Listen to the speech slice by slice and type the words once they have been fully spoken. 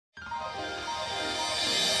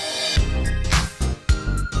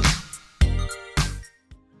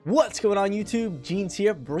What's going on YouTube? Jeans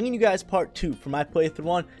here, bringing you guys part 2 for my playthrough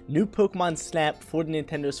on new Pokemon Snap for the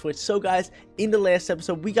Nintendo Switch. So guys, in the last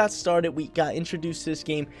episode we got started, we got introduced to this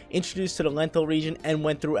game, introduced to the Lental region, and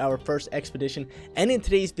went through our first expedition. And in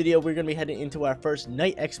today's video we're going to be heading into our first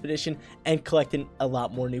night expedition and collecting a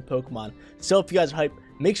lot more new Pokemon. So if you guys are hyped,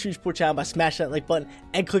 make sure you support the channel by smashing that like button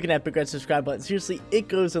and clicking that big red subscribe button. Seriously, it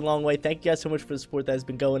goes a long way. Thank you guys so much for the support that has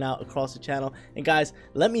been going out across the channel. And guys,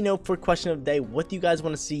 let me know for question of the day, what do you guys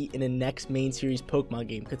want to see in the next main series Pokemon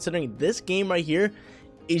game? Considering this game right here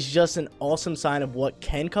is just an awesome sign of what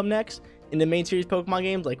can come next in the main series Pokemon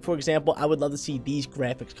games. Like for example, I would love to see these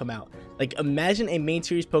graphics come out. Like imagine a main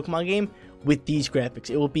series Pokemon game with these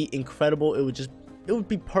graphics. It would be incredible. It would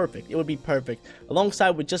be perfect. It would be perfect.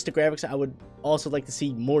 Alongside with just the graphics, I would also like to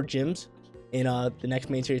see more gyms in the next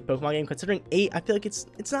main series Pokemon game. Considering 8, I feel like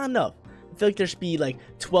it's not enough. I feel like there should be like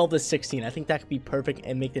 12 to 16. I think that could be perfect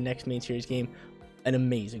and make the next main series game an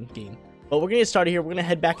amazing game. But we're gonna get started here. We're gonna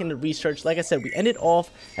head back into research. Like I said, we ended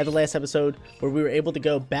off at the last episode where we were able to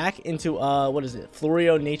go back into what is it,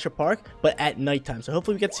 Florio Nature Park, but at nighttime. So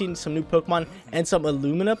hopefully we get to see some new Pokemon and some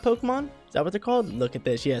Illumina Pokemon. Is that what they're called? Look at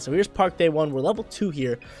this. Yeah, so here's Park Day 1. We're level 2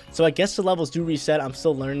 here. So I guess the levels do reset. I'm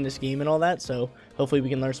still learning this game and all that. So hopefully we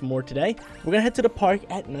can learn some more today. We're going to head to the park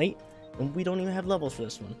at night. And we don't even have levels for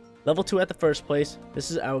this one. Level 2 at the first place. This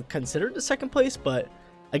is, I would consider the second place. But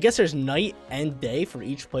I guess there's night and day for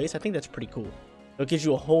each place. I think that's pretty cool. So it gives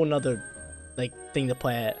you a whole nother like thing to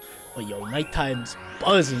play at. But yo, nighttime's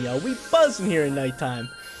buzzing, yo. We buzzing here in nighttime.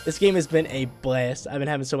 This game has been a blast. I've been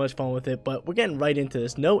having so much fun with it, but we're getting right into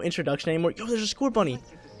this. No introduction anymore. Yo, there's a Score Bunny.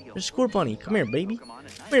 There's a Score Bunny. Come here, baby. Come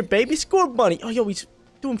here, baby. Score Bunny. Oh, yo, he's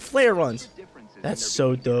doing flare runs. That's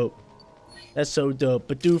so dope. That's so dope.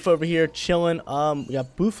 Bidoof over here chilling. We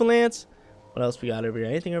got Bouffalant. What else we got over here?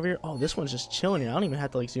 Anything over here? Oh, this one's just chilling here. I don't even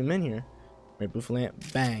have to like zoom in here. Right,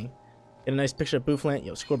 Bouffalant. Bang. Get a nice picture of Bouffalant.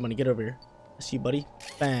 Yo, Score Bunny, get over here. I see you, buddy.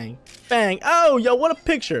 Bang. Bang. Oh, yo, what a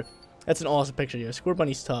picture. That's an awesome picture, yo. Score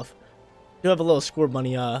Bunny's tough. You have a little Score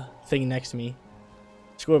Bunny thing next to me.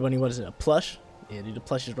 Score Bunny, what is it? A plush? Yeah, dude, the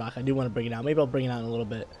plush is rock. I do want to bring it out. Maybe I'll bring it out in a little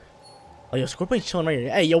bit. Oh, yo, Score Bunny's chilling right here.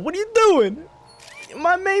 Hey, yo, what are you doing?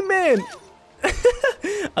 My main man.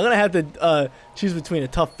 I'm gonna have to choose between a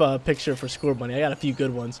tough picture for Score Bunny. I got a few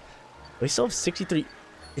good ones. We still have 63.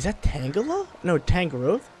 Is that Tangela? No,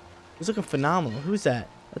 Tangrowth. He's looking phenomenal. Who's that?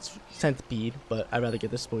 That's Centipede, but I'd rather get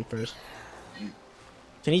this boy first.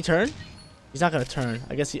 Can he turn? He's not gonna turn.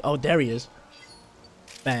 I guess he. Oh, there he is.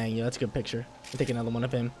 Bang! Yeah, that's a good picture. I'll take another one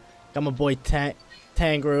of him. Got my boy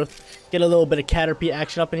Tangrowth. Get a little bit of Caterpie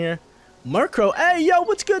action up in here. Murkrow. Hey, yo,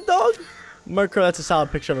 what's good, dog? Murkrow. That's a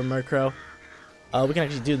solid picture of a Murkrow. We can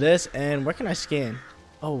actually do this. And where can I scan?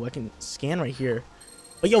 Oh, I can scan right here.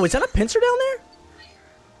 Oh, yo, is that a Pinsir down there?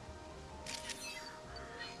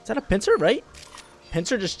 Is that a Pinsir, right?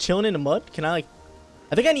 Pinsir just chilling in the mud. Can I like?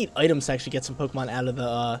 I think I need items to actually get some Pokemon out of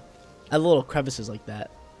the little crevices like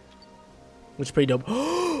that. Which is pretty dope.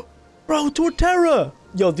 Bro, Torterra!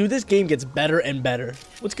 Yo, dude, this game gets better and better.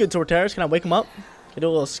 What's good, Torterras? Can I wake them up? Can I do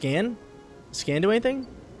a little scan? Scan do anything?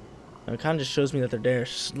 No, it kind of just shows me that they're there.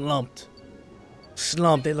 Slumped.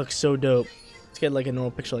 Slumped. They look so dope. Let's get like a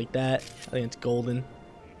normal picture like that. I think it's golden.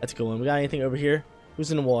 That's a good one. We got anything over here?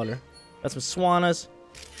 Who's in the water? Got some Swannas.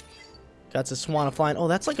 Got some Swanna flying. Oh,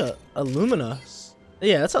 that's like a Illumina.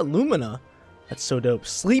 Yeah, that's a Lumina. That's so dope.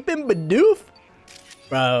 Sleeping Bidoof?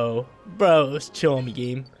 Bro, it's chill on me,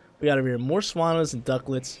 game. We got over here more Swannas and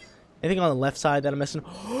Ducklets. Anything on the left side that I'm missing?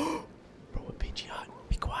 Bro, a Pidgeot.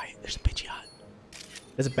 Be quiet. There's a Pidgeot.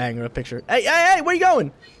 There's a banger of a picture. Hey, where you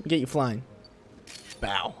going? Let me get you flying.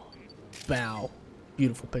 Bow. Bow.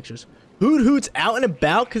 Beautiful pictures. Hoot's out and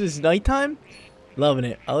about because it's nighttime. Loving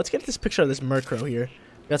it. Let's get this picture of this Murkrow here.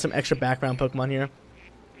 Got some extra background Pokemon here.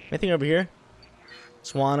 Anything over here?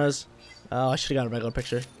 Swannas. Oh, I should have got a regular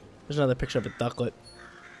picture. There's another picture of a Ducklet.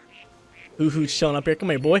 Hoot's showing up here. Come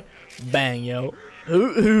here, boy. Bang, yo.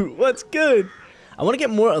 Hoot. What's good? I want to get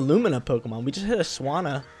more Illumina Pokemon. We just hit a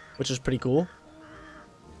Swanna, which was pretty cool.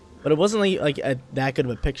 But it wasn't like that good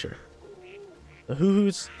of a picture. The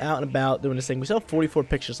Hoot's out and about doing this thing. We still have 44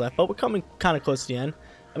 pictures left, but we're coming kind of close to the end.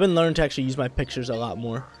 I've been learning to actually use my pictures a lot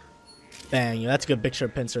more. Bang, yo. That's a good picture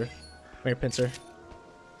of Pinsir. Come here, Pinsir.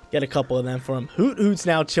 Get a couple of them for him. Hoot's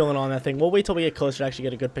now chilling on that thing. We'll wait till we get closer to actually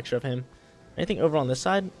get a good picture of him. Anything over on this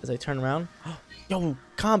side as I turn around? Yo,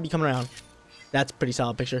 Combi coming around. That's a pretty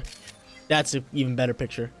solid picture. That's an even better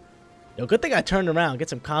picture. Yo, good thing I turned around. Get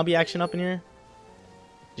some Combi action up in here.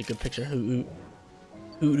 It's a good picture. Hoot.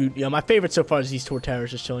 Yo, my favorite so far is these Torterras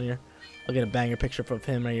just chilling here. I'll get a banger picture of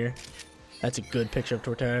him right here. That's a good picture of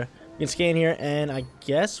Torterra. We can scan here, and I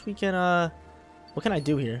guess we can What can I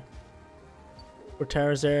do here?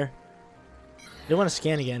 Torterra's there. I do want to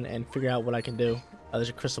scan again and figure out what I can do. Oh, there's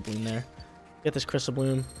a crystal bloom there. Get this crystal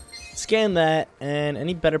bloom. Scan that. And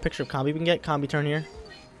any better picture of Combi we can get? Combi, turn here.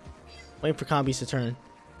 Waiting for Combi's to turn.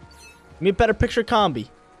 Give me a better picture of Combi.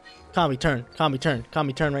 Combi, turn. Combi, turn.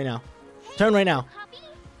 Combi, turn right now. Turn right now.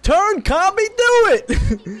 Turn, Combi, do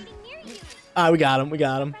it! Alright, we got him. We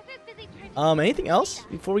got him. Anything else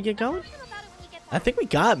before we get going? I think we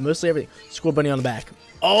got mostly everything. Score bunny on the back.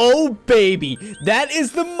 Oh, baby. That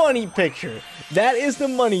is the money picture. That is the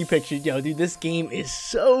money picture. Yo, dude, this game is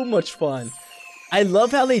so much fun. I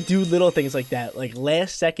love how they do little things like that. Like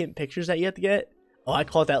last second pictures that you have to get. Oh, I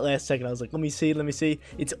caught that last second. I was like, let me see, let me see.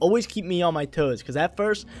 It's always keep me on my toes. Because at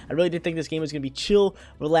first, I really did think this game was going to be chill,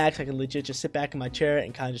 relax. I can legit just sit back in my chair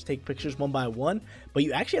and kind of just take pictures one by one. But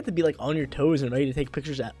you actually have to be like on your toes and ready to take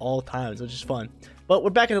pictures at all times, which is fun. But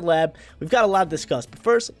we're back in the lab. We've got a lot to discuss. But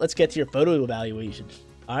first, let's get to your photo evaluation.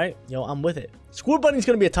 All right, yo, I'm with it. Score Bunny's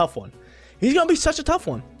going to be a tough one. He's going to be such a tough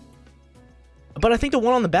one. But I think the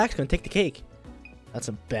one on the back is going to take the cake. That's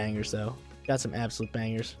some bangers, though. Got some absolute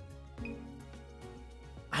bangers.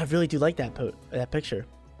 I really do like that picture.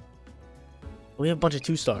 We have a bunch of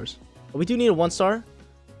 2 stars. But we do need a 1 star.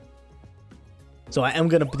 So I am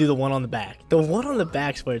going to do the one on the back. The one on the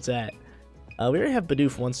back's where it's at. We already have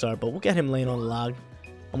Bidoof 1 star, but we'll get him laying on the log.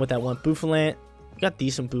 I'm with that one. Bouffalant. We got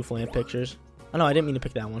decent Bouffalant pictures. Oh, no, I didn't mean to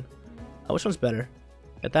pick that one. Which one's better?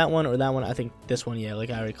 Got that one or that one? I think this one, yeah. Like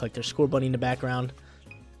I already clicked. There's Score Bunny in the background.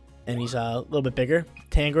 And he's a little bit bigger.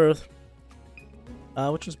 Tangrowth.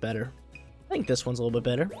 Which one's better? I think this one's a little bit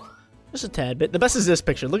better. Just a tad bit. The best is this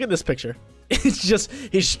picture. Look at this picture. It's just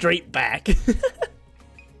his straight back.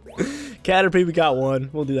 Caterpie, we got one.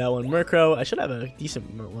 We'll do that one. Murkrow. I should have a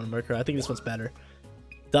decent one. Murkrow. I think this one's better.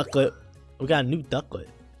 Ducklet. We got a new Ducklet.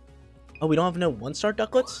 Oh, we don't have no 1-star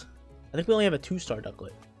Ducklets? I think we only have a 2-star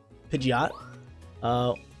Ducklet. Pidgeot.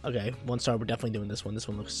 Okay. 1 star. We're definitely doing this one. This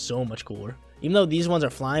one looks so much cooler. Even though these ones are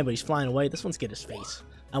flying, but he's flying away. This one's get his face.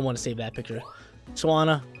 I want to save that picture.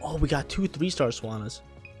 Swanna. Oh, we got 2 3-star Swannas.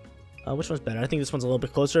 Which one's better? I think this one's a little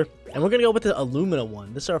bit closer. And we're going to go with the Illumina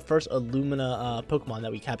one. This is our first Illumina Pokemon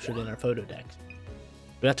that we captured in our photo deck.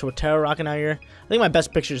 We got Torterra rocking out here. I think my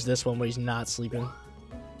best picture is this one where he's not sleeping.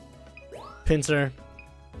 Pinsir.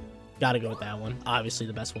 Gotta go with that one. Obviously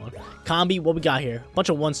the best one. Combi, what we got here? A bunch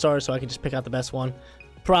of 1 stars, so I can just pick out the best one.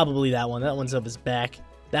 Probably that one. That one's up his back.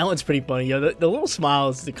 That one's pretty funny. Yo, the little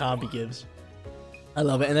smiles the Combi gives. I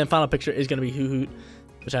love it. And then final picture is going to be Hoot,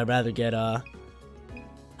 which I'd rather get. I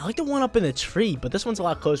like the one up in the tree, but this one's a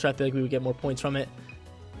lot closer. I feel like we would get more points from it.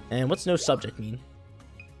 And what's no subject mean?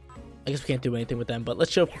 I guess we can't do anything with them, but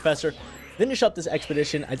let's show Professor. Finish up this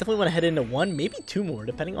expedition. I definitely want to head into 1, maybe 2 more,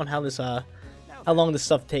 depending on how this, how long this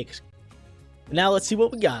stuff takes. Now let's see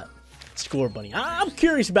what we got. Score Bunny. I'm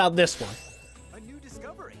curious about this one. A new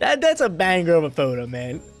discovery. That's a banger of a photo,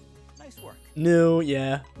 man. Nice work. New,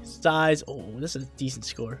 yeah. Size. Oh, this is a decent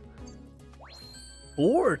score.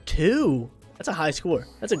 4-2. That's a high score.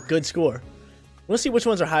 That's a good score. Let's see which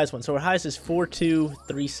one's our highest one. So our highest is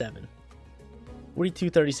 4237.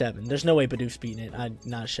 4237. There's no way Bidoof's beating it. I'm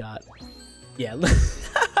not a shot. Yeah.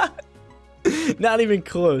 Not even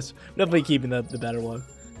close. Definitely keeping the better one.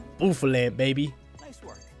 Bouffalant, baby. Nice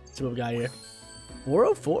work. Let's see what we got here.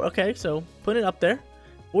 404. Okay, so putting it up there.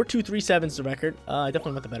 4237 is the record. I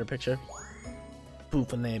definitely want the better picture.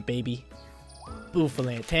 Bouffalant, baby.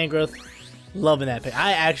 Bouffalant. Tangrowth. Loving that picture.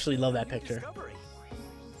 I actually love that picture.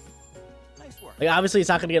 Nice work. Like, obviously, it's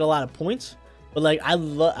not going to get a lot of points. But, like, I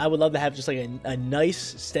would love to have just, like, a nice,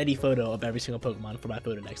 steady photo of every single Pokemon for my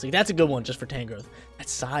photo decks. Like, that's a good one just for Tangrowth. That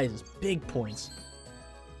size is big points.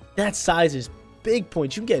 That size is big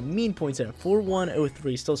points. You can get mean points there.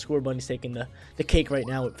 4103. Still Score Bunny's taking the cake right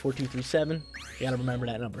now with 4237. You got to remember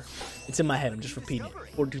that number. It's in my head. I'm just repeating it.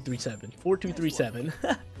 4237. 4237.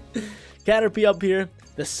 Caterpie up here.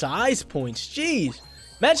 The size points. Jeez.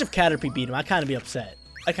 Imagine if Caterpie beat him. I'd kind of be upset.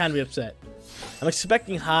 I'm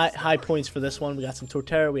expecting high points for this one. We got some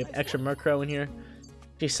Torterra. We have extra Murkrow in here.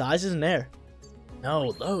 Gee, size isn't there.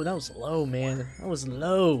 No, low. That was low, man. That was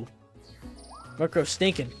low. Murkrow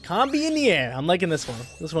stinking. Combi in the air. I'm liking this one.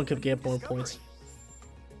 This one could get more points.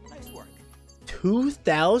 Nice work.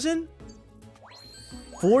 2,000?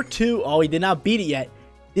 4-2. Oh, he did not beat it yet.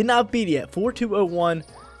 4201.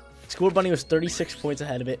 Score Bunny was 36 points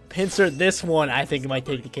ahead of it. Pinsir, this one, I think it might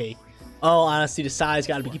take the cake. Oh, honestly, the size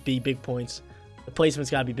got to be big points. The placement's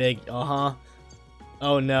got to be big. Oh,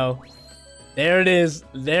 no. There it is.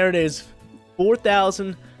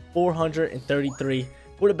 4,433.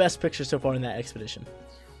 We're the best picture so far in that expedition.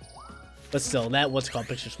 But still, that what's called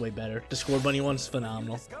picture's way better. The Score Bunny one's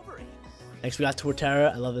phenomenal. Next, we got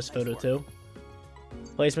Torterra. I love this photo too.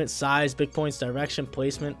 Placement, size, big points, direction,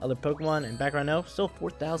 placement, other Pokemon, and background. No, still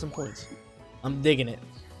 4,000 points. I'm digging it.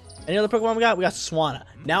 Any other Pokemon we got? We got Swanna.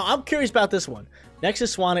 Now, I'm curious about this one. Next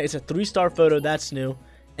is Swanna. It's a 3-star photo. That's new.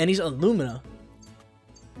 And he's Illumina,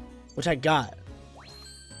 which I got.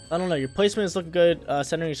 I don't know. Your placement is looking good.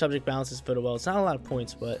 Centering your subject balances photo well. It's not a lot of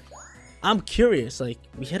points, but I'm curious. Like,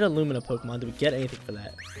 we hit Illumina Pokemon. Do we get anything for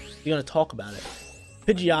that? We're going to talk about it.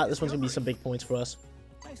 Pidgeot. This one's going to be some big points for us.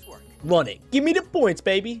 Nice work. Run it. Give me the points,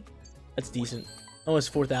 baby. That's decent.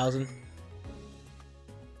 Almost 4,000.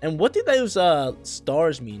 And what did those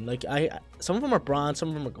stars mean? Like, some of them are bronze, some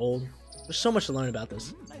of them are gold. There's so much to learn about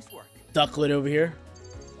this. Nice work. Ducklet over here.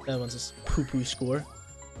 That one's just poo-poo score.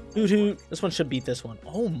 Hoot Hoot. This one should beat this one.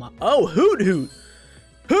 Oh my. Oh, Hoot Hoot.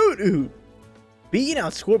 Hoot Hoot. Beating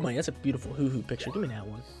out score money. That's a beautiful Hoot Hoot picture. Give me that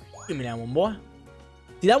one. Give me that one, boy.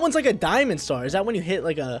 See, that one's like a diamond star. Is that when you hit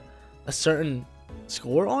like a certain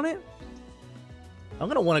score on it? I'm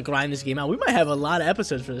gonna want to grind this game out. We might have a lot of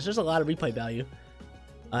episodes for this. There's a lot of replay value.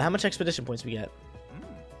 How much expedition points we get?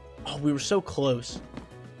 Oh, we were so close.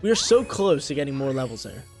 We were so close to getting more levels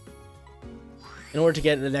there in order to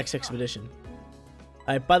get the next expedition.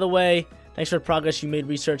 Alright, by the way, thanks for the progress you made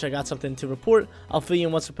research. I got something to report. I'll fill you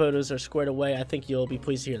in once the photos are squared away. I think you'll be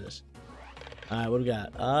pleased to hear this. Alright, what do we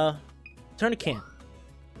got? Turn to camp.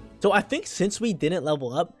 So I think since we didn't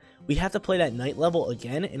level up, we have to play that night level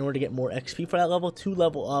again in order to get more XP for that level, to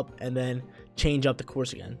level up and then change up the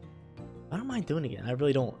course again. I don't mind doing it again. I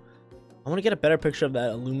really don't. I want to get a better picture of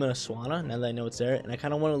that Illumina Swanna now that I know it's there, and I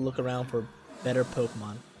kind of want to look around for better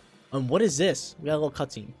Pokemon. What is this? We got a little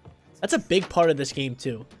cutscene. That's a big part of this game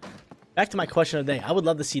too. Back to my question of the day. I would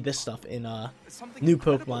love to see this stuff in new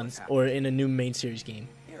Pokemon or in a new main series game.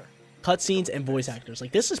 Cutscenes and voice actors.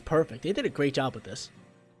 Like, this is perfect. They did a great job with this.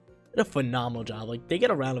 They did a phenomenal job. Like, they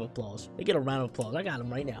get a round of applause. They get a round of applause. I got them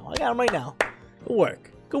right now. I got them right now. Good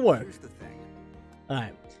work. Good work. Here's the thing. All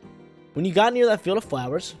right. When you got near that field of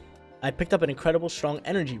flowers, I picked up an incredible strong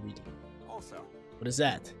energy reading. Also, What is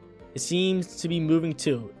that? It seems to be moving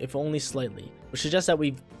too, if only slightly, which suggests that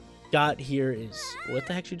we've got here is... What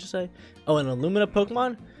the heck did you just say? Oh, an Illumina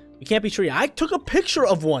Pokemon? We can't be sure yet. I took a picture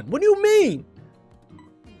of one. What do you mean?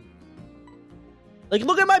 Like,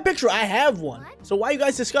 look at my picture. I have one. So why are you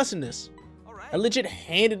guys discussing this? all right. I legit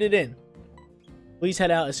handed it in. Please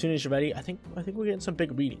head out as soon as you're ready. I think we're getting some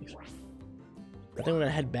big readings. I think we're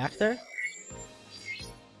gonna head back there.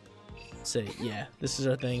 Let's see. Yeah, this is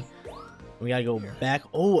our thing. We gotta go back.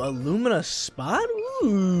 Oh, Illumina spot?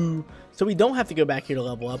 Ooh. So we don't have to go back here to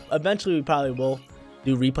level up. Eventually, we probably will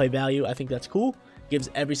do replay value. I think that's cool. Gives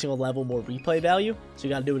every single level more replay value. So you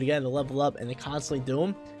gotta do it again to level up and then constantly do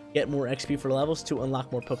them. Get more XP for levels to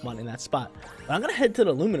unlock more Pokemon in that spot. But I'm gonna head to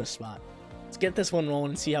the Illumina spot. Let's get this one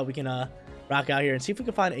rolling and see how we can rock out here and see if we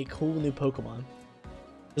can find a cool new Pokemon.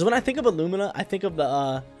 Because when I think of Illumina, I think of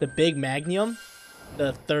the big Magnium,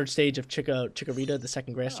 the third stage of Chikorita, the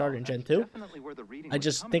second grass starter in Gen 2. I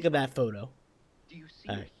just think of that photo. Do you see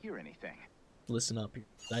or hear anything? Listen up here.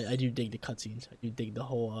 I do dig the cutscenes. I do dig the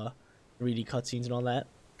whole 3D cutscenes and all that.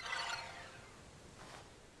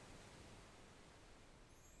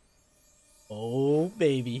 Oh,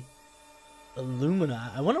 baby.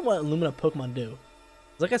 Illumina. I wonder what Illumina Pokemon do.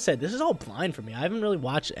 Like I said, this is all blind for me. I haven't really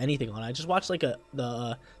watched anything on it. I just watched like a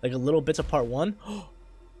little bits of part 1.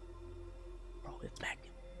 Bro, it's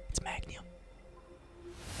Magnium. It's Magnium.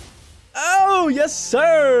 Oh, yes,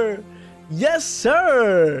 sir. Yes,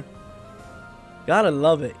 sir. Gotta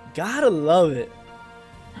love it. Gotta love it.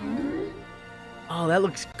 Oh, that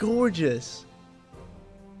looks gorgeous.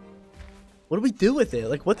 What do we do with it?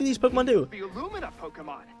 Like, what do these Pokemon do? The Illumina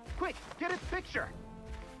Pokemon. Quick, get its picture.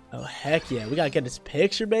 Oh, heck yeah. We gotta get this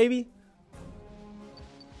picture, baby.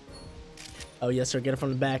 Oh, yes, sir. Get it from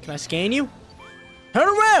the back. Can I scan you? Turn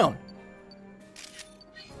around.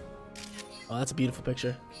 Oh, that's a beautiful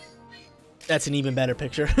picture. That's an even better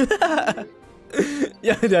picture.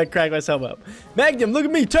 Yeah, I cracked myself up. Magnum, look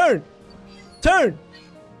at me. Turn. Turn.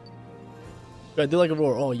 Gotta do like a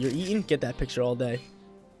roar. Oh, you're eating? Get that picture all day.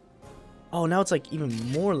 Oh, now it's like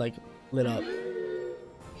even more like lit up.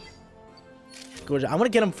 Gorgeous. I want to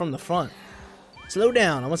get him from the front. Slow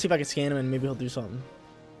down. I want to see if I can scan him and maybe he'll do something.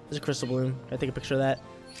 There's a crystal bloom. Can I take a picture of that?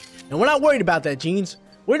 And we're not worried about that, Jeans.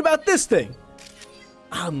 Worried about this thing.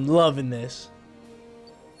 I'm loving this.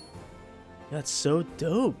 That's so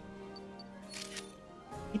dope.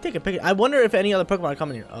 You take a picture. I wonder if any other Pokemon are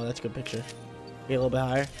coming here. Oh, that's a good picture. Get a little bit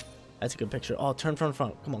higher. That's a good picture. Oh, turn from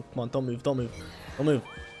front. Come on, come on. Don't move. Don't move. Don't move.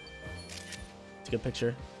 It's a good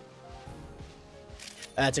picture.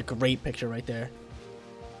 That's a great picture right there.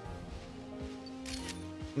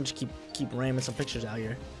 Let me just keep keep ramming some pictures out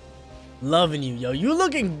here. Loving you, yo. You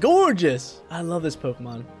looking gorgeous. I love this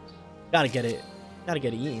Pokemon. Gotta get it. Gotta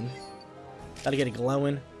get it eaten. Gotta get it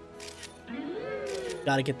glowing.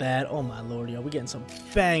 Gotta get that. Oh my lord, yo. We're getting some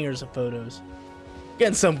bangers of photos.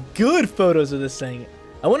 Getting some good photos of this thing.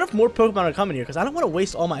 I wonder if more Pokemon are coming here, because I don't want to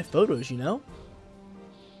waste all my photos, you know?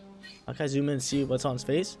 Okay, zoom in and see what's on his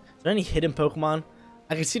face. Is there any hidden Pokemon?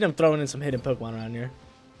 I can see them throwing in some hidden Pokemon around here.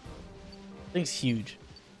 This thing's huge.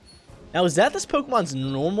 Now, is that this Pokemon's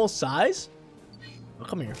normal size? Oh,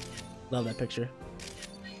 come here. Love that picture.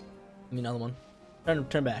 Give me another one.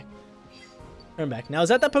 Turn back. Turn back. Now, is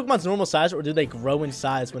that Pokemon's normal size, or do they grow in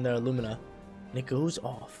size when they're Illumina? And it goes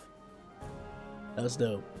off. That was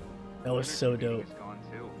dope. That was so dope.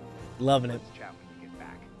 Loving it.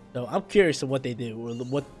 So I'm curious of what they do.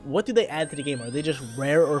 What do they add to the game? Are they just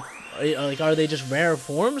rare, or like are they just rare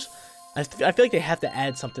forms? I feel like they have to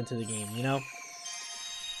add something to the game, you know?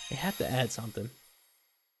 They have to add something.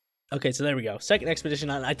 Okay, so there we go. Second expedition.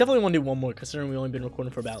 I definitely want to do one more, considering we've only been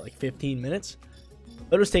recording for about like 15 minutes.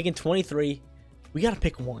 Photos taken 23. We gotta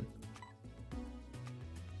pick one.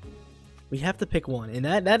 We have to pick one, and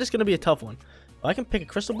that is gonna be a tough one. Oh, I can pick a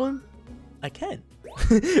Crystal Bloom. I can.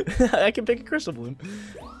 I can pick a Crystal Bloom.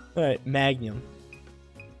 All right, Magnum.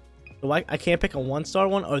 So I can't pick a 1-star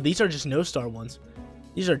one. Or these are just no-star ones.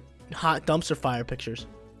 These are hot dumpster fire pictures,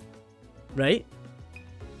 right?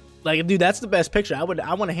 Like, dude, that's the best picture. I want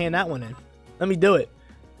to hand that one in. Let me do it.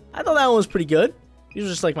 I thought that one was pretty good. These were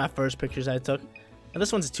just like my first pictures I took. Now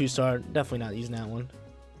this one's a 2-star. Definitely not using that one.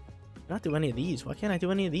 Not do any of these. Why can't I do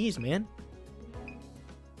any of these, man?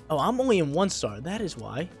 Oh, I'm only in 1-star. That is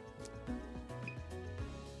why.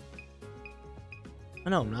 Oh,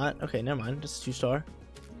 no, I'm not. Okay, never mind. Just 2-star.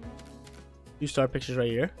 2-star pictures right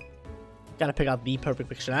here. Gotta pick out the perfect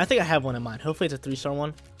picture. And I think I have one in mind. Hopefully it's a 3-star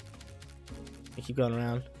one. I keep going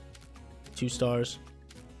around. 2 stars.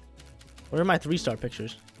 Where are my 3-star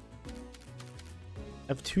pictures? I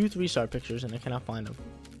have 2 3-star pictures and I cannot find them.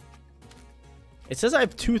 It says I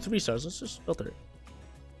have 2 3-stars. Let's just filter it.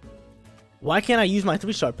 Why can't I use my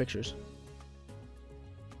 3-star pictures?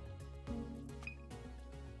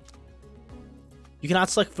 You cannot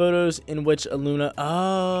select photos in which Illumina...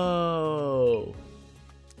 Oh.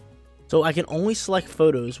 So I can only select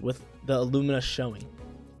photos with the Illumina showing.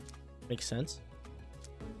 Makes sense.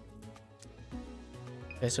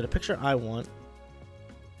 Okay, so the picture I want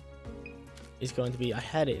is going to be... I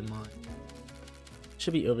had it in mind.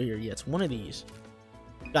 Should be over here. Yeah, it's one of these.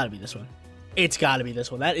 Gotta be this one. It's gotta be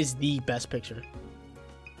this one. That is the best picture.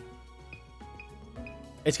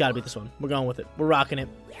 It's gotta be this one. We're going with it. We're rocking it.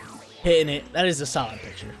 Hitting it. That is a solid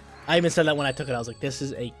picture. I even said that when I took it. I was like, this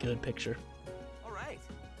is a good picture.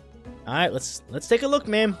 Alright, let's take a look,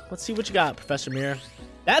 man. Let's see what you got, Professor Mirror.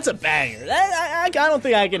 That's a banger. I don't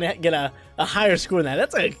think I can get a higher score than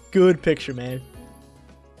that. That's a good picture, man.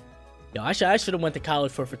 Yo, I should have went to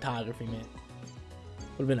college for photography, man.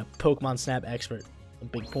 Would have been a Pokemon Snap expert. A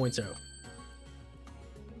big points out.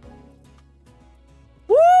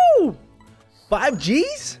 Woo! 5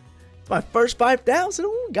 G's? It's my first 5,000.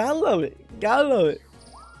 Ooh, gotta love it. Gotta love it.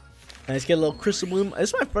 Let's get a little Crystal Bloom. This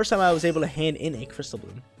is my first time I was able to hand in a Crystal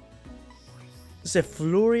Bloom. This is a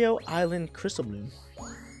Florio Island Crystal Bloom.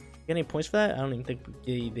 Get any points for that? I don't even think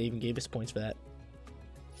they even gave us points for that.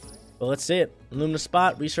 Well, let's see it. Illumina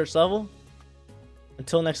spot, research level.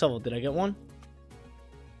 Until next level. Did I get one?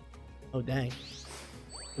 Oh, dang.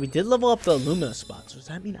 We did level up the Illumina spot, so does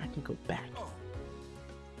that mean I can go back?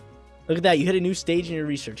 Look at that. You hit a new stage in your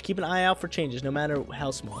research. Keep an eye out for changes, no matter how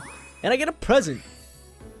small. And I get a present.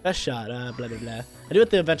 Best shot. Blah, blah, blah. I do have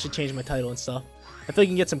to eventually change my title and stuff. I feel like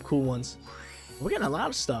you can get some cool ones. We're getting a lot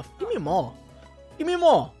of stuff. Give me them all. Give me them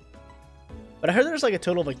all. But I heard there's like a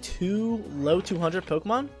total of like 2 low 200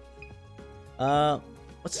 Pokemon.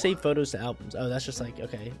 Let's save photos to albums. Oh, that's just like,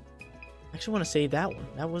 okay. I actually want to save that one.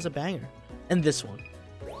 That was a banger. And this one.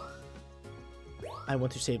 I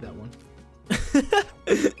want to save that one.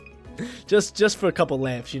 just for a couple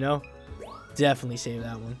laughs, you know? Definitely save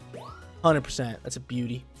that one. 100%. That's a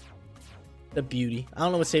beauty. The beauty. I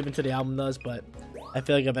don't know what saving to the album does, but I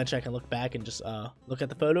feel like eventually I can look back and just look at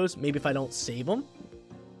the photos. Maybe if I don't save them.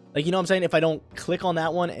 Like, you know what I'm saying? If I don't click on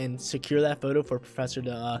that one and secure that photo for a professor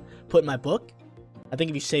to put in my book, I think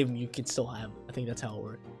if you save them, you can still have them. I think that's how it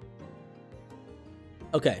works.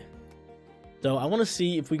 Okay. So I want to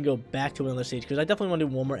see if we can go back to another stage, because I definitely want to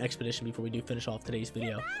do one more expedition before we do finish off today's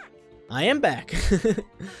video. I am back.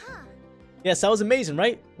 Yes, that was amazing,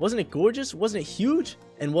 right? Wasn't it gorgeous? Wasn't it huge?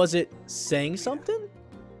 And was it saying something?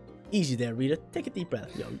 Easy there, Rita. Take a deep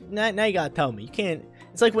breath. Yo, now you gotta tell me. You can't...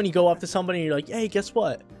 It's like when you go up to somebody and you're like, hey, guess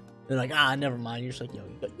what? And They're like, ah, never mind. You're just like, yo,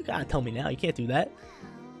 you gotta tell me now. You can't do that.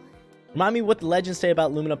 Remind me what the legends say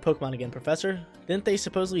about Illumina Pokemon again, Professor. Didn't they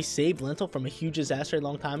supposedly save Lental from a huge disaster a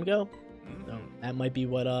long time ago? So that might be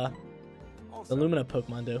what the Illumina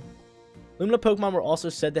Pokemon do. Illumina Pokemon were also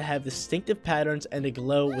said to have distinctive patterns and to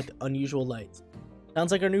glow with unusual lights.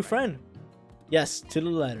 Sounds like our new friend. Yes, to the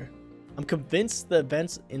letter. I'm convinced the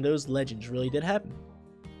events in those legends really did happen.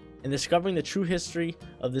 And discovering the true history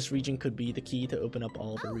of this region could be the key to open up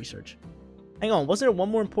all of our research. Hang on, wasn't there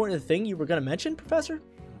one more important thing you were going to mention, Professor?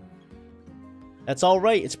 That's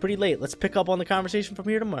alright, it's pretty late. Let's pick up on the conversation from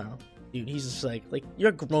here tomorrow. Dude, he's just like, you're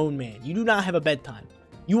a grown man. You do not have a bedtime.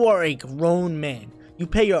 You are a grown man. You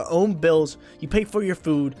pay your own bills. You pay for your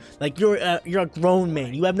food. Like, you're a grown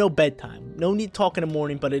man. You have no bedtime. No need to talk in the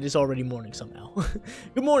morning, but it is already morning somehow.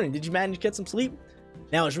 Good morning. Did you manage to get some sleep?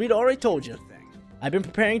 Now, as Rita already told you, I've been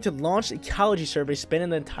preparing to launch an ecology survey spanning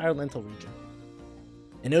the entire Lental region.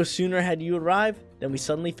 And no sooner had you arrived than we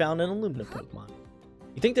suddenly found an Illumina Pokemon.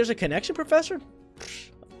 You think there's a connection, Professor?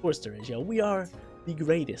 Of course there is, yo. We are the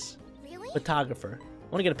greatest photographer.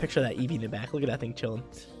 I want to get a picture of that Eevee in the back. Look at that thing chilling.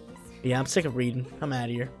 Yeah, I'm sick of reading. I'm out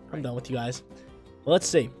of here. I'm done with you guys. Well, let's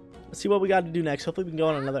see. Let's see what we got to do next. Hopefully we can go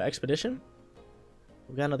on another expedition.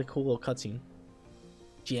 We got another cool little cutscene.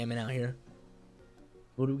 Jamming out here.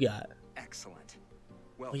 What do we got? Excellent.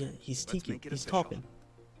 Well, Oh yeah, he's tiki. He's talking.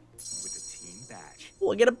 With a team badge.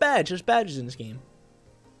 Oh, I get a badge. There's badges in this game.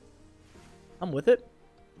 I'm with it.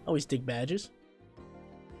 I always dig badges.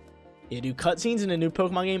 Yeah, dude, cutscenes in a new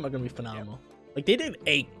Pokemon game are gonna be phenomenal. Like, they did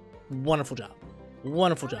a wonderful job.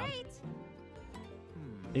 Wonderful job.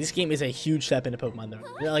 This game is a huge step into Pokemon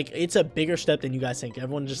though. Like, it's a bigger step than you guys think.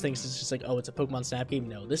 Everyone just thinks it's just like, oh, it's a Pokemon Snap game.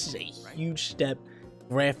 No, this is a huge step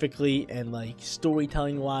graphically and like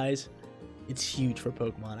storytelling wise. It's huge for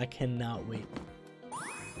Pokemon. I cannot wait.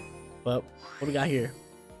 But what do we got here?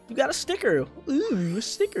 You got a sticker. Ooh, a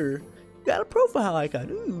sticker. You got a profile icon.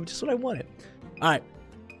 Ooh, just what I wanted. All right.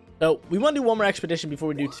 So we want to do one more expedition before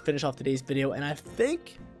we do to finish off today's video, and I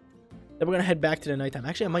think that we're gonna head back to the nighttime.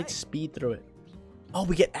 Actually, I might speed through it. Oh,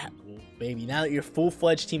 we get apple, baby. Now that you're a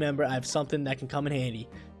full-fledged team member, I have something that can come in handy.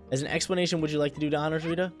 As an explanation, would you like to do the honors,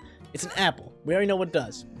 Rita? It's an apple. We already know what it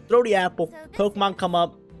does. Throw the apple, Pokemon come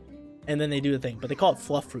up, and then they do the thing. But they call it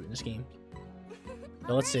Fluffruit in this game.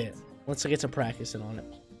 So let's see it. Let's get some practice in on it.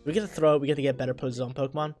 We get to throw it. We get to get better poses on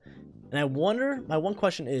Pokemon. And I wonder, my one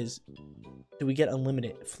question is, do we get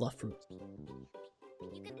unlimited Fluffruit?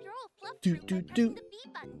 You can throw a Fluffruit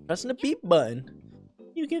by Pressing the B button.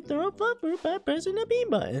 You can throw a Fluffruit by pressing the B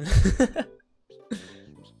button.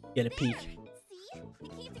 Get a peek.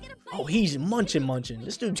 Oh, he's munching.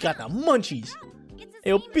 This dude's got the munchies. Hey,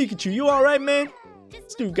 yo, Pikachu, you alright, man?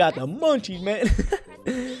 This dude got the munchies, man.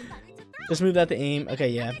 Just move that to aim. Okay,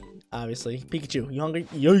 yeah, obviously. Pikachu, you hungry?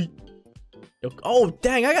 Yo. Oh,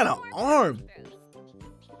 dang, I got an arm.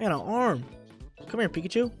 Come here,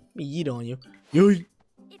 Pikachu. Let me yeet on you. Yo. If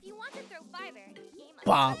you want to throw farther, aim a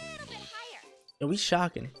Bop. little bit higher. Yo, he's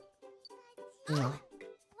shocking. Looks like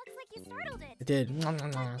you startled it. It did. These don't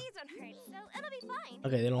hurt, so it'll be fine.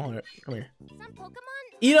 Okay, they don't hurt. Come here. Some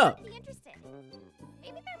Pokemon Eat up. might be interested.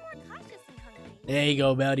 Maybe they're more cautious than hungry. There you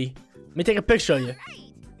go, buddy. Let me take a picture of you. Right.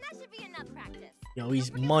 That should be enough practice. Yo,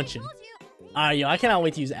 he's Remember I munching. told you? Alright, yo, I cannot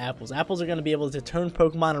wait to use apples. Apples are going to be able to turn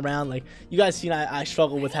Pokemon around. Like, you guys seen I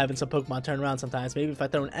struggle with having some Pokemon turn around sometimes. Maybe if I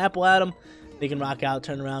throw an apple at them, they can rock out,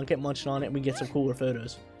 turn around, get munching on it, and we can get some cooler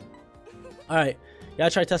photos. Alright,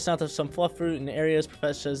 gotta try testing out some Fluffruit in the areas.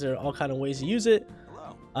 Professor says there are all kind of ways to use it.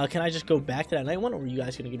 Can I just go back to that night one, or are you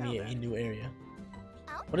guys going to give me a new area?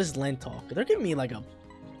 What is Lental? They're giving me like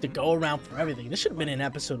to go around for everything. This should have been in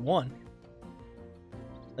episode 1.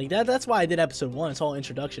 Like, that's why I did episode 1. It's all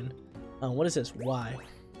introduction. What is this? Why?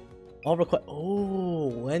 All request.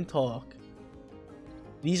 Oh, Lental.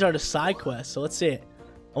 These are the side quests. So let's see it.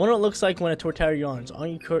 I wonder what it looks like when a Torterra yarns.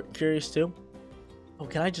 Aren't you curious too? Oh,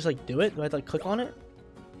 can I just like do it? Do I have to like click on it?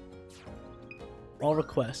 All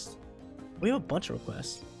requests. We have a bunch of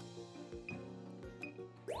requests.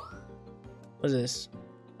 What is this?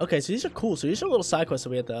 Okay, so these are cool. So these are little side quests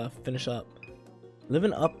that we have to finish up.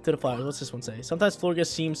 Living up to the flowers. What's this one say? Sometimes Florio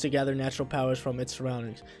seems to gather natural powers from its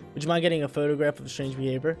surroundings. Would you mind getting a photograph of strange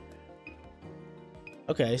behavior?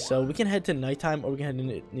 Okay, so we can head to nighttime or we can head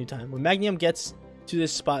to new time. When Magnum gets to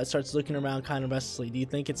this spot, it starts looking around kind of restlessly. Do you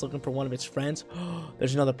think it's looking for one of its friends?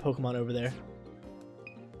 There's another Pokemon over there.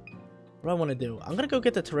 What do I want to do? I'm going to go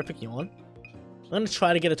get the Terrific Yawn. I'm going to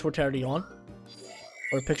try to get a Torterra Yawn.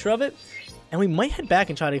 Or a picture of it. And we might head back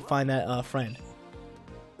and try to find that friend.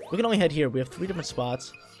 We can only head here. We have 3 different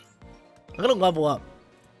spots. I'm going to level up.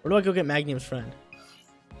 Where do I go get Magnum's friend?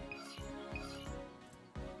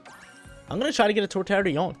 I'm gonna try to get a Torterra to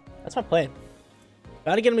yawn. That's my plan.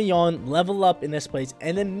 Gotta get him to yawn, level up in this place,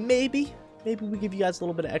 and then maybe we give you guys a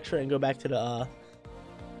little bit of extra and go back to the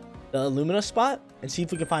Illumina spot and see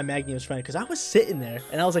if we can find Magnum's friend. Because I was sitting there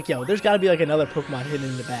and I was like, yo, there's gotta be like another Pokemon hidden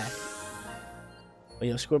in the back. But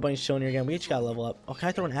yo, Score Bunny's chilling here again. We just gotta level up. Oh, can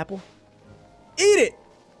I throw an apple? Eat it!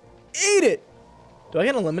 Eat it! Do I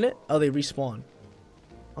get an eliminate? Oh, they respawn.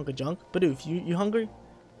 Hunk of junk. Bidoof, you hungry?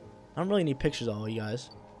 I don't really need pictures of all you guys.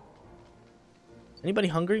 Anybody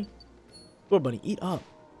hungry? Score Bunny, eat up.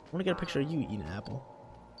 I want to get a picture of you eating an apple.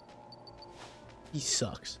 He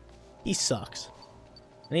sucks. He sucks.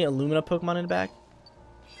 Any Illumina Pokemon in the back?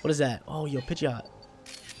 What is that? Oh, yo, Pidgeot.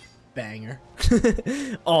 Banger.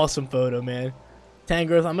 Awesome photo, man.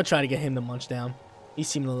 Tangrowth, I'm going to try to get him to munch down. He's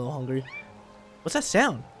seeming a little hungry. What's that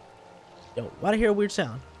sound? Yo, why'd I hear a weird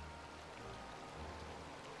sound?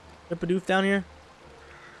 Is there Bidoof down here?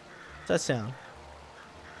 What's that sound?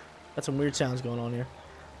 Got some weird sounds going on here.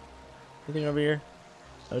 Anything over here?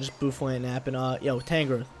 Oh, just Booflant napping. Yo,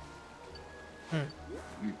 Tangrowth.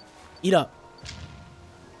 Eat up.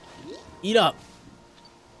 Eat up.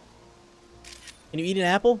 Can you eat an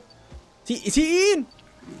apple? Is he eating?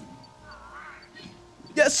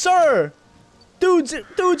 Yes, sir.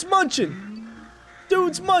 Dude's munching.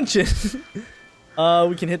 Dude's munching.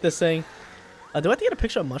 We can hit this thing. Do I have to get a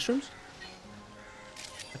picture of mushrooms?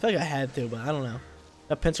 I feel like I had to, but I don't know.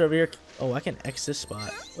 Got pincer over here. Oh, I can X this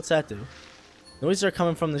spot. What's that do? Noises are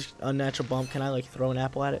coming from this unnatural bump. Can I like throw an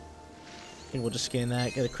apple at it? I think we'll just scan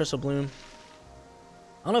that. Get a crystal bloom.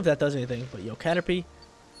 I don't know if that does anything, but yo, Caterpie.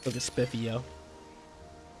 Look at Spiffy, yo.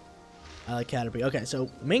 I like Caterpie. Okay, so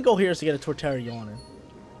main goal here is to get a Torterra yawning.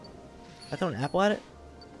 I throw an apple at it?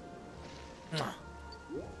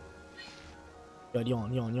 Good,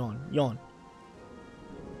 yawn, yawn, yawn, yawn.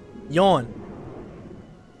 Yawn.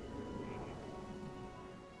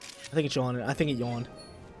 I think it's yawning. I think it yawned.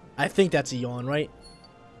 I think that's a yawn, right?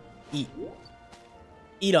 Eat.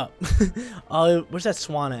 Eat up. Where's that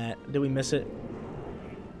Swanna at? Did we miss it?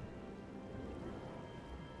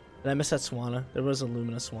 Did I miss that Swanna? There was a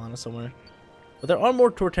Illumina Swanna somewhere. But there are more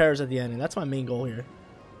Torterras at the end, and that's my main goal here.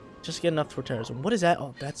 Just get enough Torterras. What is that?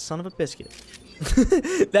 Oh, that son of a biscuit.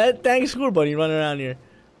 That dang Score Bunny running around here.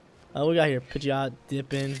 What we got here? Pidgeot,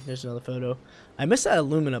 dipping. There's another photo. I missed that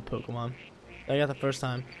Illumina Pokemon that I got the first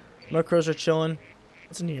time. Murkrows are chilling.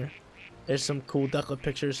 What's in here? There's some cool ducklet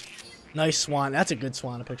pictures. Nice swan. That's a good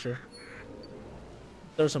Swanna picture.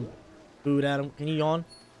 Throw some food at him. Can you yawn?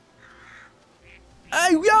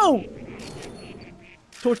 Hey, yo!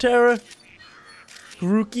 Torterra.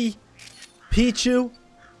 Grookey. Pichu.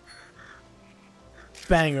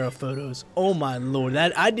 Banger of photos. Oh my lord.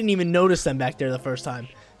 That I didn't even notice them back there the first time.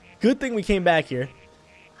 Good thing we came back here.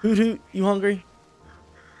 Hoot Hoot, you hungry?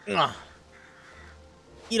 Mwah.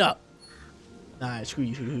 Eat up. Nah, screw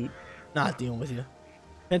you, Hoot Hoot. Not dealing with you.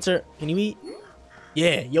 Pincer, can you eat?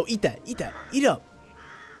 Yeah, yo, eat that. Eat that. Eat up.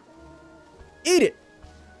 Eat it.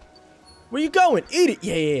 Where you going? Eat it.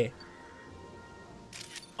 Yeah, yeah, yeah.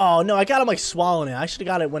 Oh, no, I got him like swallowing it. I should have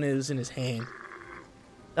got it when it was in his hand.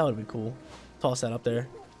 That would have been cool. Toss that up there.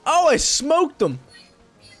 Oh, I smoked him.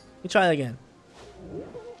 Let me try that again.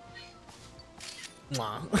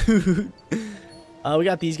 We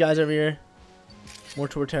got these guys over here. More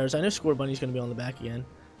Torterras. I know Score Bunny's going to be on the back again.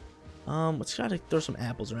 Let's try to throw some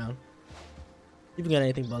apples around. See if we got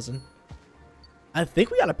anything buzzing. I think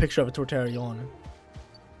we got a picture of a Torterra yawning.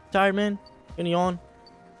 Tired, man? Gonna yawn?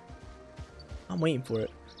 I'm waiting for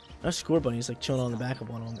it. That Score Bunny's like chilling on the back of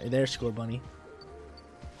one of them. Hey, there's Score Bunny.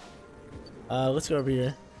 Let's go over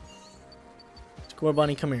here. Score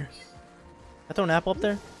Bunny, come here. I throw an apple up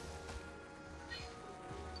there?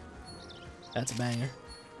 That's a banger.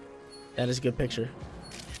 That is a good picture.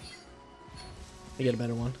 I get a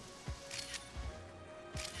better one.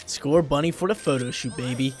 Score Bunny for the photo shoot,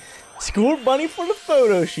 baby. Score Bunny for the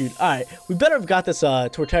photo shoot. Alright, we better have got this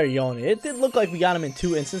Torterra yawning. It did look like we got him in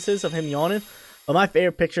 2 instances of him yawning. But my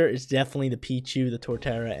favorite picture is definitely the Pichu, the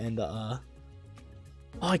Torterra, and the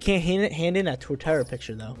Oh, I can't hand in that Torterra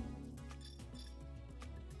picture though.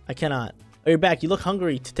 I cannot. Oh, you're back. You look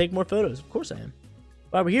hungry to take more photos. Of course I am.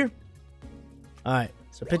 Why, we're here. Alright,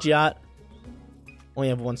 so Pidgeot. Only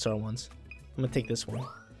have 1-star ones. I'm gonna take this one.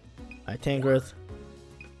 Alright, Tangrowth.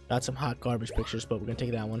 Got some hot garbage pictures, but we're gonna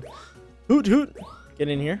take that one. Hoot Hoot! Get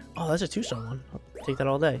in here. Oh, that's a 2-star one. I'll take that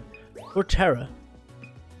all day. Torterra.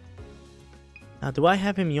 Now, do I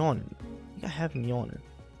have him yawning? I think I have him yawning.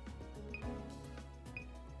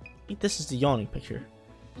 I think this is the yawning picture.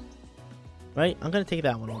 Right? I'm gonna take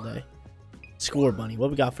that one all day. Score Bunny, what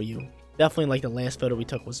we got for you? Definitely like the last photo we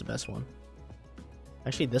took was the best one.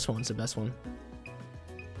 Actually, this one's the best one.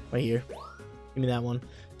 Right here. Give me that one.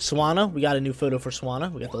 Swanna. We got a new photo for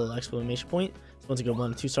Swanna. We got the little exclamation point. This one's a good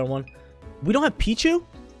one. 2-star one. We don't have Pichu?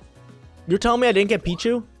 You're telling me I didn't get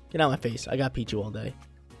Pichu? Get out of my face. I got Pichu all day.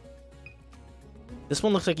 This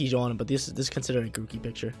one looks like he's yawning, but this is considered a Grookey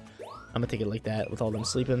picture. I'm gonna take it like that with all them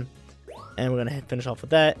sleeping. And we're gonna finish off with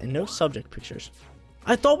that. And no subject pictures.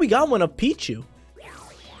 I thought we got one of Pichu.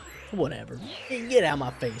 Whatever. Get out of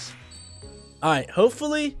my face. Alright,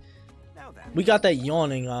 hopefully we got that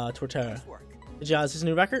yawning Torterra. Did you guys, is this a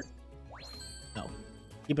new record? No.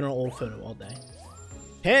 Keeping our old photo all day.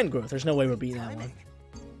 Hand growth. There's no way we're beating that one.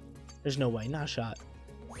 There's no way. Not a shot.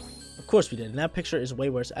 Of course we did. And that picture is way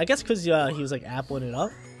worse. I guess because he was like appling it up.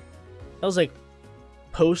 That was like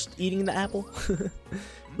post eating the apple.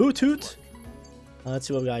 Ooh, toot. Let's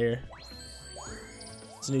see what we got here.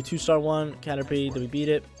 It's a new 2-star one. Caterpie. Did we beat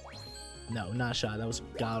it? No, not a shot. That was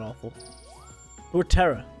god awful.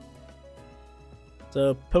 Torterra.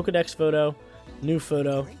 So Pokedex photo. New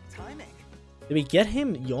photo. Did we get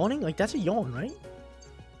him yawning? Like, that's a yawn, right?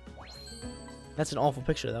 That's an awful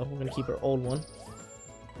picture, though. We're going to keep our old one.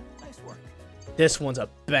 Nice work. This one's a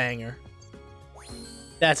banger.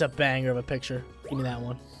 That's a banger of a picture. Give me that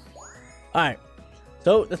one. Alright.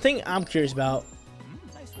 So, the thing I'm curious about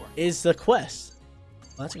is the quest.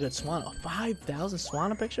 Well, that's a good Swanna. 5,000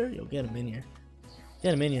 Swanna picture? Yo, get him in here.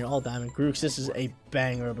 Get him in here. All diamond. Grooks. This is a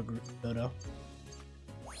banger of a Grook photo.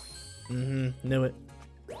 Knew it.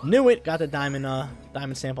 Knew it. Got the diamond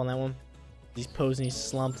stamp on that one. He's posing. He's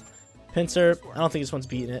slumped. Pinsir. I don't think this one's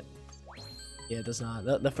beating it. Yeah, it does not.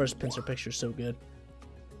 The first Pinsir picture is so good.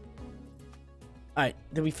 Alright.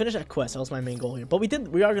 Did we finish that quest? That was my main goal here. But we did.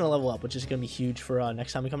 We are going to level up, which is going to be huge for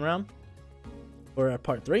next time we come around. For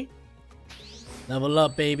part 3. Level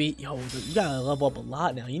up, baby. Yo, you got to level up a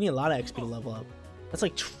lot now. You need a lot of XP to level up. That's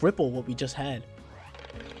like triple what we just had.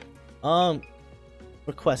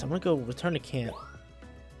 Request. I'm going to go return to camp.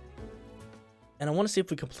 And I want to see if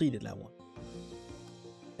we completed that one.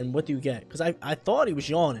 And what do you get? Because I thought he was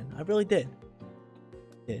yawning. I really did.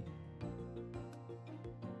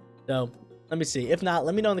 So, let me see. If not,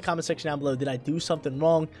 let me know in the comment section down below. Did I do something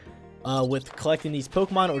wrong with collecting these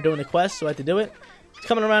Pokemon or doing the quest? So I had to do it. It's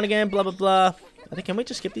coming around again. Blah, blah, blah. I think, can we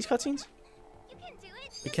just skip these cutscenes? You can do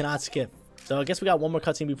it. We cannot skip. So I guess we got one more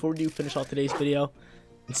cutscene before we do finish off today's video.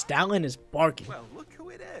 And Stoutland is barking. Well, look who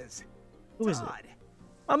it is. Who is it? Todd.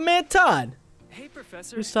 My man Todd. Hey,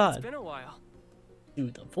 Professor. Who's Todd? It's been a while.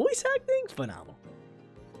 Dude, the voice acting? Phenomenal.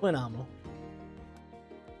 Phenomenal.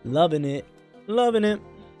 Loving it. Loving it.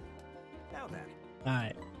 Now then.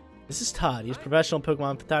 Alright. This is Todd. He's a professional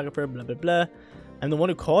Pokemon photographer, blah, blah, blah. I'm the one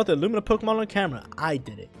who caught the Illumina Pokemon on camera. I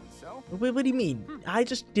did it. So? Wait, what do you mean? I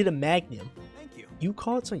just did a Magnum. Thank you. You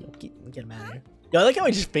caught something? Yo, get him out of here. Yo, I like how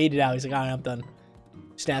he just faded out. He's like, alright, I'm done.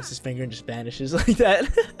 Snaps his finger and just vanishes like that.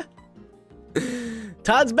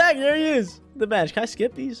 Todd's back. There he is. The badge. Can I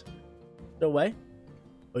skip these? No way.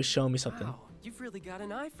 Oh, he's showing me something. Wow, you've really got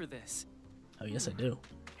an eye for this. Oh, yes, I do.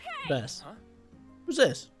 Hey, Best. Huh? Who's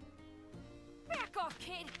this? back off,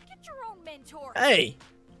 kid. Get your own mentor. Hey!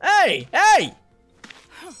 Hey! Hey!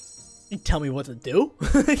 You tell me what to do?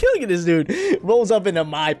 Look at this dude. Rolls up into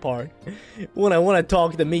my park. When I want to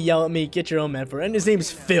talk to me, yell at me, get your own mentor. And his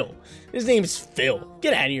name's Phil. His name's Phil.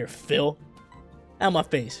 Get out of here, Phil. Out of my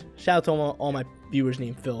face. Shout out to all my viewers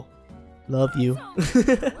named Phil. Love you.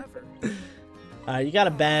 Alright, you got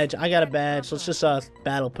a badge. I got a badge. So let's just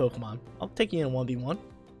battle Pokemon. I'll take you in a 1v1.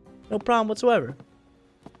 No problem whatsoever.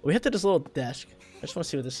 We hit to this little desk. I just want to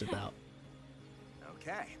see what this is about.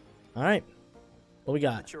 Okay. Alright. What we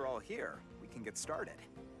got? Since you're all here, we can get started.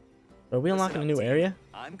 Are we unlocking a new area?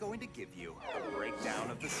 I'm going to give you a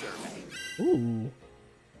breakdown of the survey. Ooh.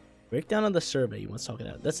 Breakdown of the survey he wants to talk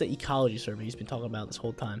about. That's the ecology survey he's been talking about this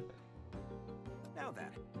whole time. Now then.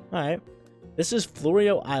 Alright. This is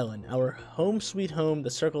Florio Island, our home sweet home.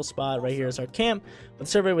 The circle spot right here is our camp. The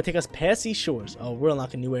survey would take us past these shores. Oh, we're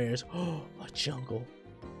unlocking new areas. Oh, a jungle.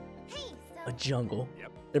 Hey, A so jungle.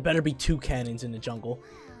 Yep. There better be 2 cannons in the jungle.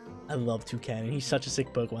 I love Toucannon. He's such a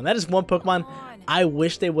sick Pokemon. That is one Pokemon I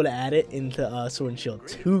wish they would have added into Sword and Shield.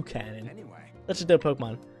 Toucannon. Anyway. Such a dope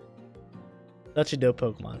Pokemon. Such a dope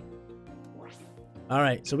Pokemon.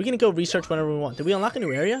 Alright, so we're going to go research whenever we want. Did we unlock a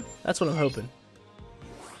new area? That's what I'm hoping.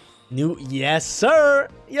 New... Yes, sir!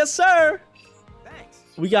 Yes, sir! Thanks.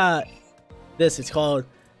 We got this. It's called...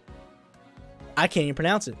 I can't even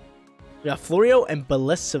pronounce it. We got Florio and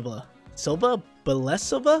Belesiva.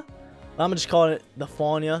 Belesiva? I'm gonna just call it the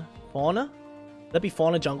Fauna? That'd be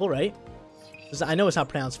Fauna Jungle, right? 'Cause I know it's not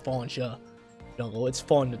pronounced Fauna. jungle. It's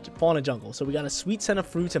fauna jungle. So we got a sweet scent of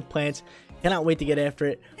fruits and plants. Cannot wait to get after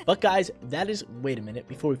it. But guys, that is... Wait a minute.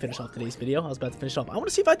 Before we finish off today's video, I was about to finish off. I want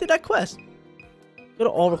to see if I did that quest. Go to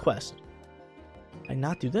all requests. Did I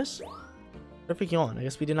not do this? Perfect yawn. I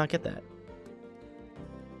guess we did not get that.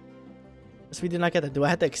 Guess we did not get that. Do I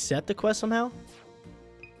have to accept the quest somehow?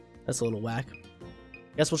 That's a little whack.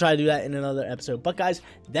 Guess we'll try to do that in another episode. But guys,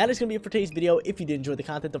 that is going to be it for today's video. If you did enjoy the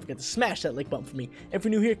content, don't forget to smash that like button for me. If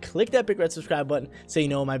you're new here, click that big red subscribe button so you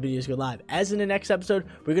know when my videos go live. As in the next episode,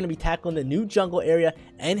 we're going to be tackling the new jungle area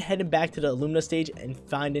and heading back to the Illumina stage and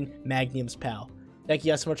finding Magnum's pal. Thank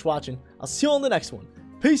you guys so much for watching. I'll see you on the next one.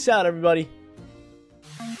 Peace out, everybody.